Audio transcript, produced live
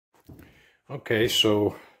Okay,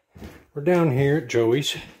 so we're down here at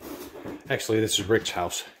Joey's. Actually, this is Rick's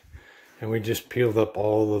house. And we just peeled up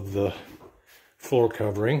all of the floor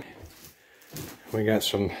covering. We got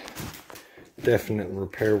some definite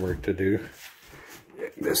repair work to do.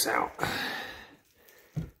 Check this out.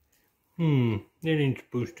 That ain't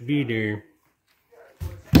supposed to be there.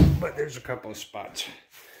 But there's a couple of spots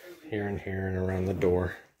here and around the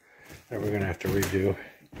door that we're gonna have to redo.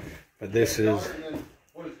 But this is...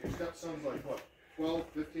 What is your stepson's like, what, 12,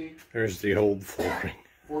 15? There's the old flooring.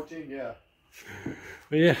 14, yeah.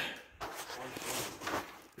 But yeah.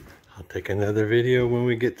 I'll take another video when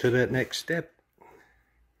we get to that next step.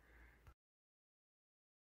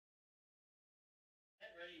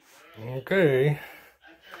 Okay.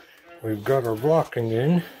 We've got our blocking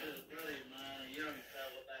in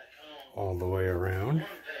all the way around.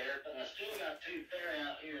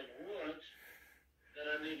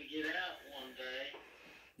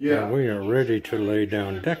 Yeah. And we are ready to lay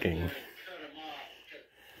down decking.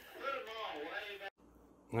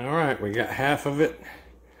 Alright, we got half of it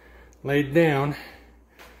laid down.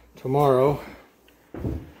 Tomorrow,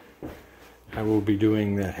 I will be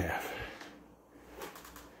doing that half.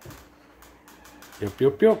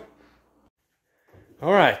 Yup.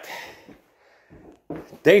 Alright,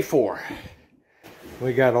 day 4.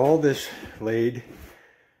 We got all this laid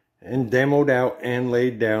and demoed out and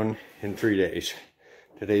laid down in 3 days.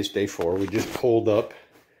 Today's day 4. We just pulled up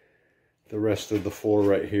the rest of the floor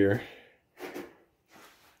right here.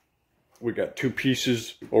 We got 2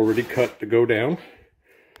 pieces already cut to go down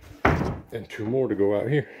and 2 more to go out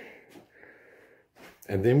here.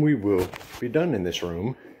 And then we will be done in this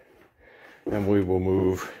room and we will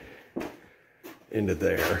move into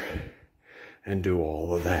there and do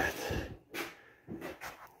all of that.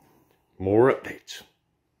 More updates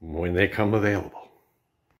when they come available.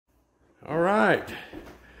 All right,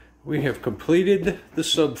 we have completed the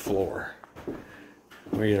subfloor.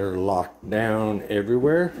 We are locked down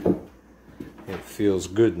everywhere. It feels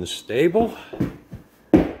good and stable.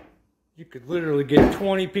 You could literally get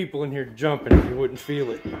 20 people in here jumping and you wouldn't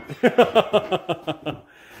feel it.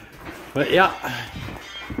 But yeah,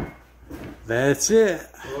 that's it.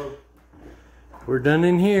 We're done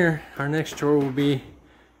in here. Our next chore will be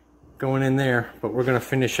going in there, but we're gonna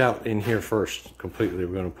finish out in here first completely.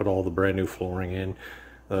 We're gonna put all the brand new flooring in,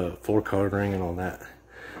 floor covering and all that.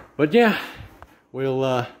 But yeah,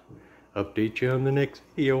 we'll update you on the next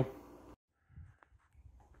video.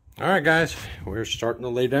 All right, guys, we're starting to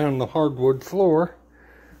lay down the hardwood floor.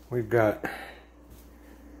 We've got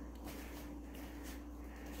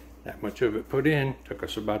that much of it put in. Took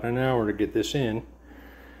us about an hour to get this in.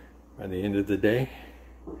 By the end of the day,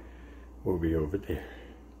 we'll be over there.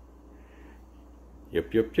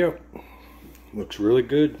 Yep. Looks really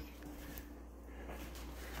good.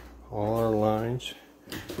 All our lines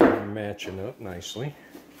are matching up nicely.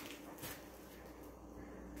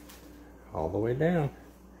 All the way down.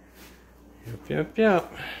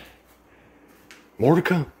 Yep. More to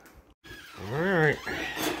come. Alright.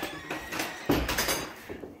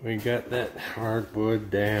 We got that hardwood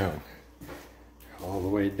down. All the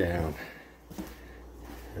way down.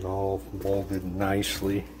 It all molded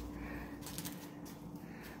nicely.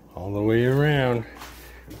 All the way around.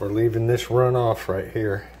 We're leaving this runoff right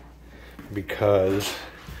here because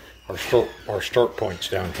our start point's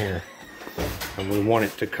down here. And we want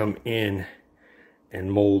it to come in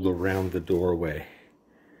and mold around the doorway.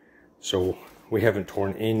 So we haven't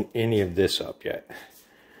torn in any of this up yet.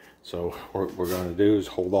 So what we're going to do is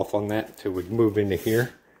hold off on that until we move into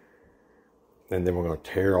here. And then we're going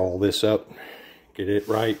to tear all this up, get it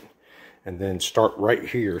right, and then start right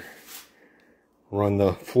here. Run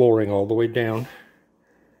the flooring all the way down,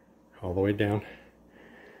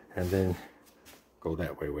 and then go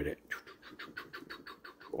that way with it.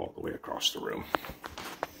 All the way across the room.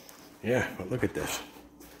 Yeah, but look at this.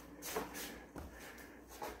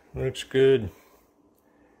 Looks good.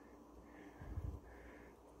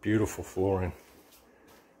 Beautiful flooring.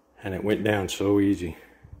 And it went down so easy.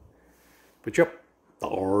 But yep, the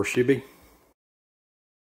RCB.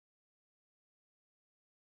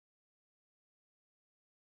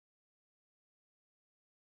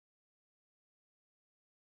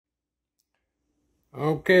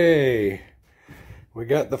 Okay, we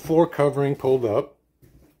got the floor covering pulled up.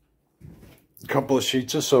 A couple of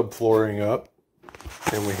sheets of subflooring up.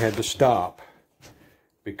 And we had to stop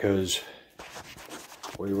because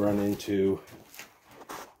we run into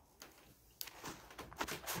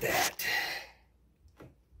that.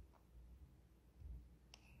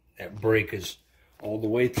 That break is all the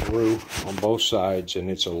way through on both sides, and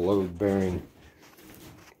it's a load-bearing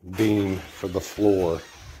beam for the floor.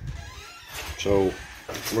 So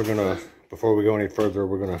we're gonna, before we go any further,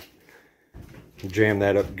 we're gonna jam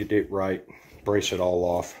that up, get it right, brace it all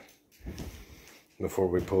off before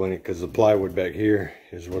we pull any, because the plywood back here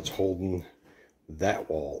is what's holding that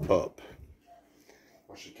wall up.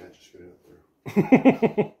 I should catch just fit it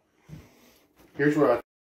through. Here's where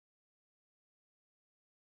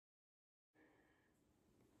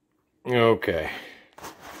I. Okay.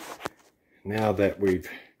 Now that we've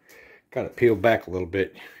got it peeled back a little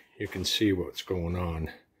bit, you can see what's going on.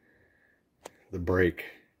 The break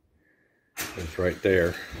is right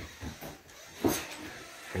there.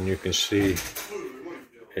 And you can see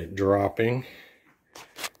it dropping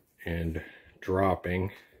and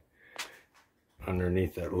dropping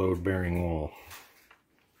underneath that load-bearing wall.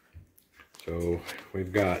 So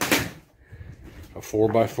we've got a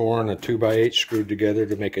 4x4 and a 2x8 screwed together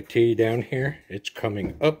to make a T down here. It's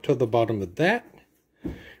coming up to the bottom of that.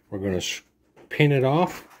 We're going to pin it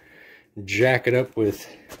off, jack it up with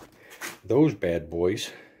those bad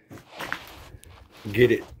boys,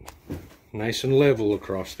 get it nice and level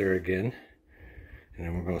across there again, and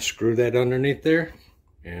then we're going to screw that underneath there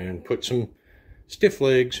and put some stiff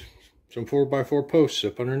legs, some 4x4 posts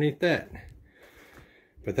up underneath that.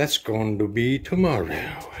 But that's going to be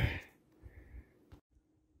tomorrow.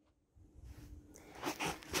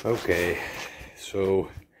 Okay, so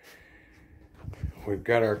we've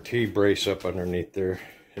got our T-brace up underneath there.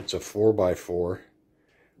 It's a 4x4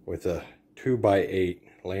 with a 2x8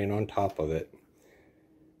 laying on top of it,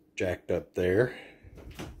 jacked up there.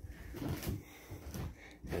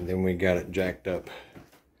 And then we got it jacked up.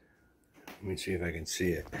 Let me see if I can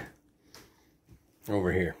see it.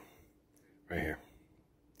 Over here, right here.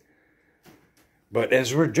 But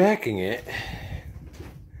as we're jacking it,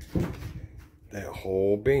 that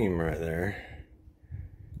whole beam right there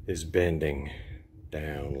is bending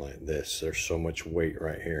down like this. There's so much weight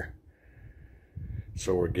right here.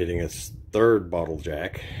 So we're getting a third bottle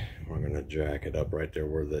jack. We're going to jack it up right there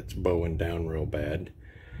where that's bowing down real bad,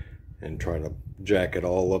 and try to jack it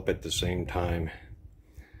all up at the same time.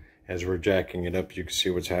 As we're jacking it up, you can see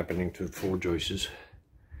what's happening to the floor joists.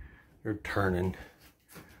 They're turning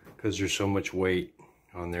because there's so much weight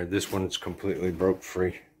on there. This one is completely broke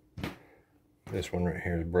free. This one right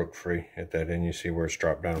here is broke free at that end. You see where it's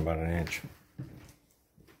dropped down about 1 inch.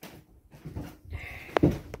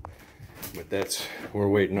 But that's, we're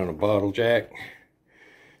waiting on a bottle jack,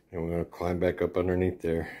 and we're going to climb back up underneath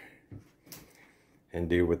there and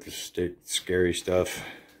deal with the scary stuff.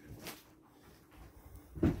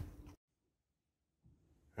 All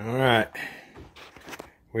right,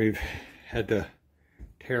 we've had to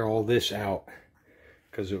tear all this out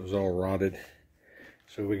because it was all rotted.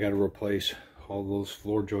 So we got to replace all those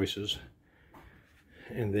floor joists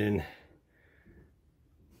and then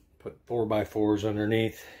put 4x4s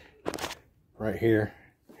underneath right here.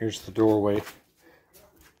 Here's the doorway.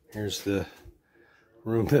 Here's the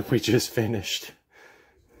room that we just finished.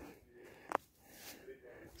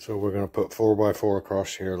 So we're going to put 4x4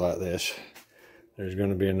 across here like this. There's going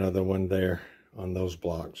to be another one there on those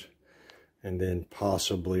blocks, and then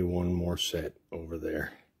possibly one more set over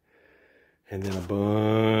there, and then a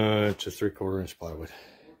bunch of 3/4 inch plywood.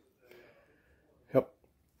 Yep.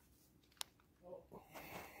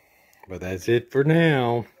 But that's it for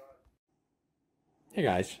now. Hey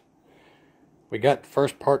guys, we got the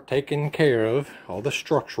first part taken care of, all the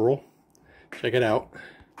structural. Check it out.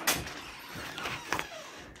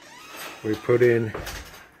 We put in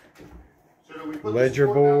ledger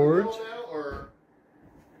boards.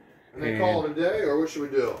 And then call it a day, or what should we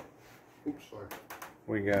do? Oops, sorry.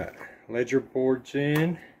 We got ledger boards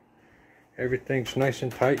in. Everything's nice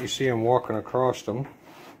and tight. You see I'm walking across them.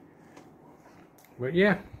 But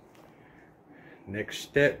yeah, next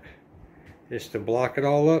step is to block it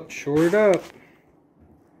all up, shore it up.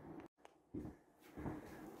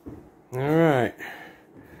 All right,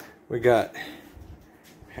 we got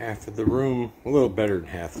half of the room, a little better than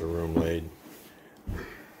half the room laid.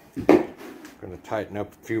 Going to tighten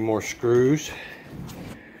up a few more screws,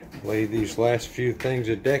 lay these last few things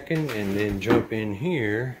of decking, and then jump in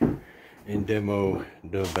here and demo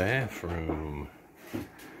the bathroom.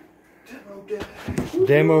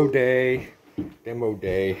 Demo day.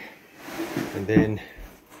 And then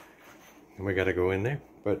we got to go in there,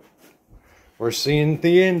 but we're seeing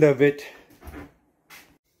the end of it.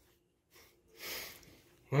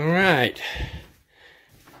 All right,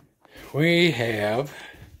 we have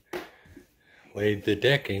laid the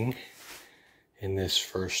decking in this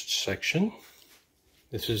first section.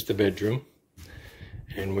 This is the bedroom,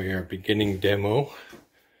 and we are beginning demo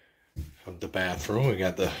of the bathroom. We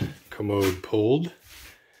got the commode pulled.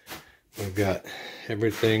 We've got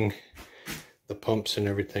everything the pumps and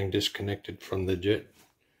everything disconnected from the jet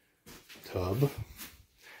tub.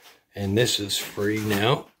 And this is free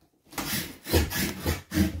now.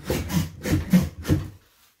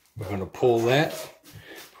 We're going to pull that,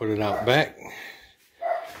 put it out back,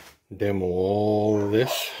 demo all of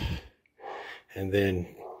this, and then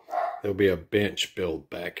there'll be a bench built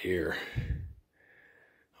back here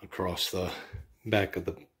across the back of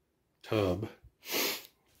the tub.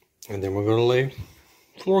 And then we're going to lay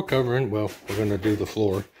floor covering. Well, we're going to do the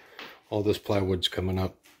floor. All this plywood's coming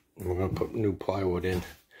up, and we're going to put new plywood in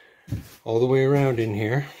all the way around in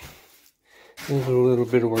here. There's a little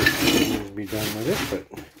bit of work that needs to be done with it, but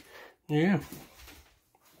yeah.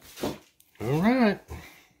 All right.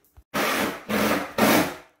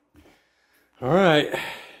 All right.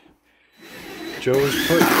 Joe has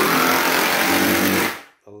put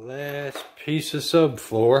the last piece of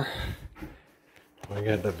subfloor. We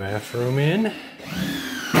got the bathroom in.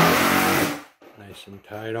 Nice and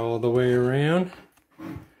tight all the way around.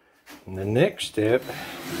 And the next step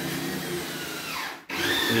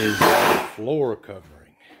is floor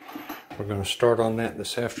covering. We're going to start on that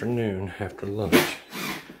this afternoon after lunch.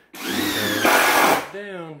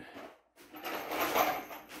 Down.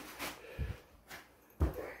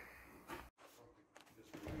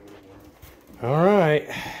 All right.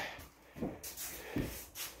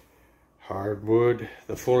 Hardwood,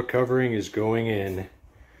 the floor covering is going in.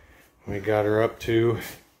 We got her up to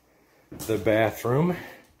the bathroom.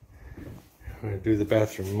 I'm going to do the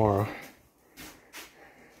bathroom tomorrow.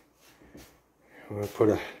 I'm going to put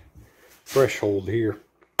a threshold here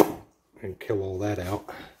and kill all that out.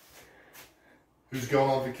 Who's going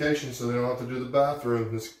on vacation so they don't have to do the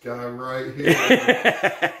bathroom? This guy right here.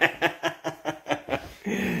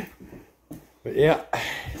 But yeah,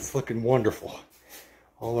 it's looking wonderful.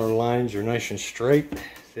 All our lines are nice and straight.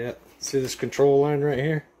 Yeah, see this control line right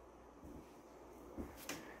here?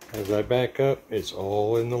 As I back up, it's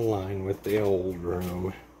all in the line with the old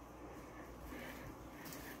room.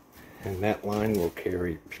 And that line will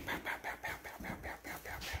carry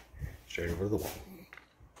straight over the wall.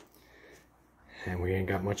 And we ain't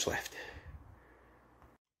got much left.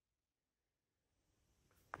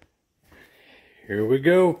 Here we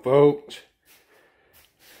go, folks.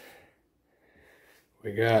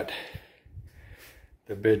 We got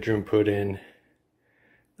the bedroom put in,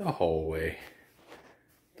 the hallway,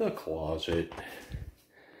 the closet,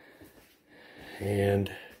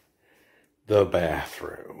 and the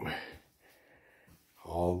bathroom.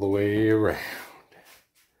 All the way around.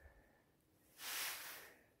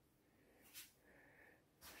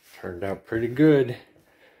 Turned out pretty good.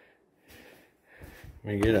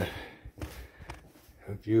 Let me get a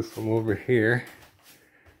view from over here.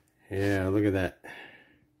 Yeah, look at that.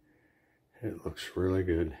 It looks really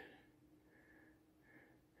good.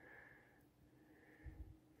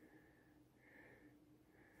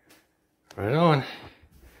 Right on.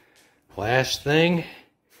 Last thing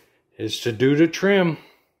is to do the trim.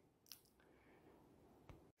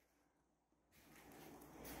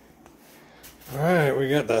 Alright, we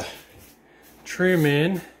got the trim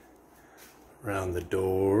in around the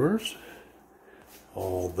doors,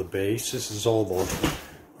 all the base. This is all the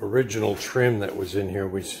original trim that was in here.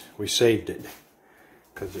 We saved it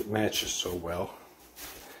because it matches so well.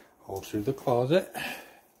 All through the closet.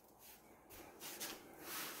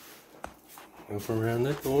 Up around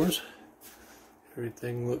the doors.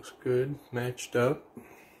 Everything looks good, matched up.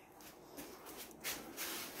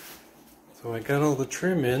 So I got all the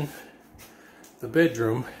trim in the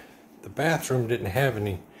bedroom. The bathroom didn't have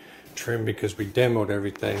any trim because we demoed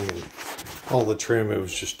everything, and all the trim, it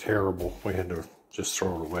was just terrible. We had to just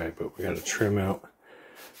throw it away, but we got to trim out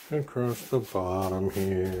across the bottom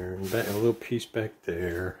here, and a little piece back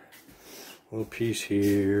there, a little piece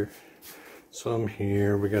here, some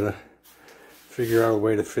here. We got to figure out a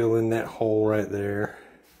way to fill in that hole right there,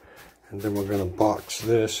 and then we're going to box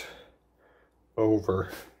this over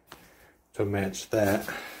to match that,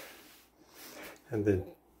 and then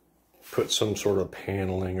put some sort of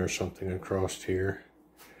paneling or something across here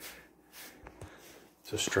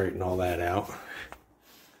to straighten all that out.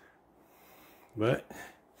 But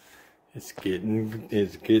it's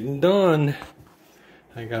getting done.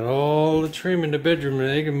 I got all the trim in the bedroom,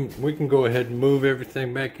 and we can go ahead and move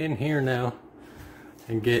everything back in here now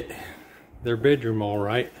and get their bedroom all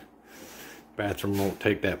right. Bathroom won't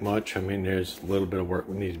take that much. I mean, there's a little bit of work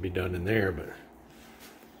that needs to be done in there, but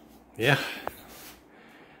yeah,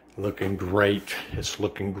 looking great. It's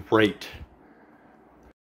looking great.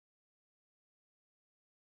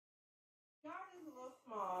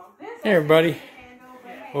 Hey everybody.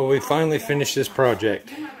 Well, we finally finished this project.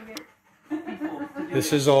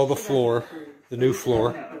 This is all the floor. the new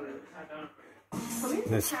floor.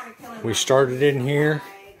 We started in here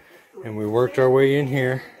and we worked our way in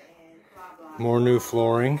here. More new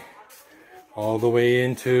flooring all the way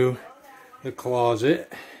into the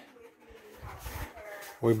closet.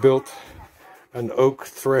 We built an oak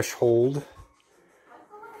threshold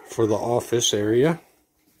for the office area.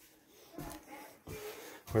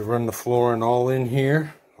 We run the flooring all in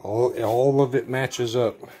here. All of it matches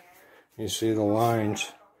up. You see the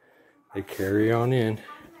lines, they carry on in.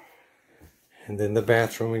 And then the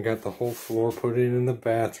bathroom, we got the whole floor put in the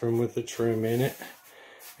bathroom with the trim in it.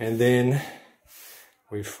 And then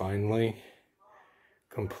we finally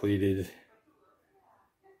completed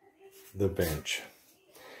the bench.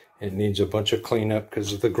 It needs a bunch of cleanup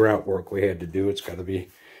because of the grout work we had to do. It's got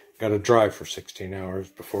to dry for 16 hours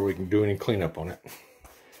before we can do any cleanup on it.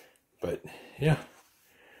 But yeah,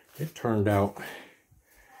 it turned out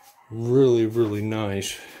really, really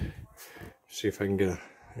nice. See if I can get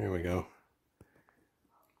there we go.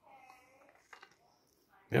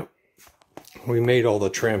 Yep. We made all the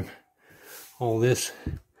trim. All this,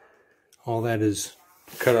 all that is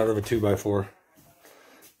cut out of a 2x4.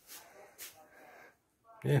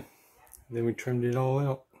 Yeah. Then we trimmed it all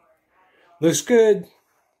out. Looks good.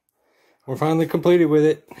 We're finally completed with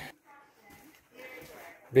it.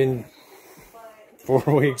 Been 4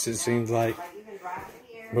 weeks, it seems like.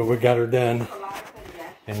 But we got her done.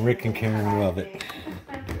 And Rick and Karen love it.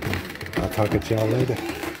 I'll talk to y'all later.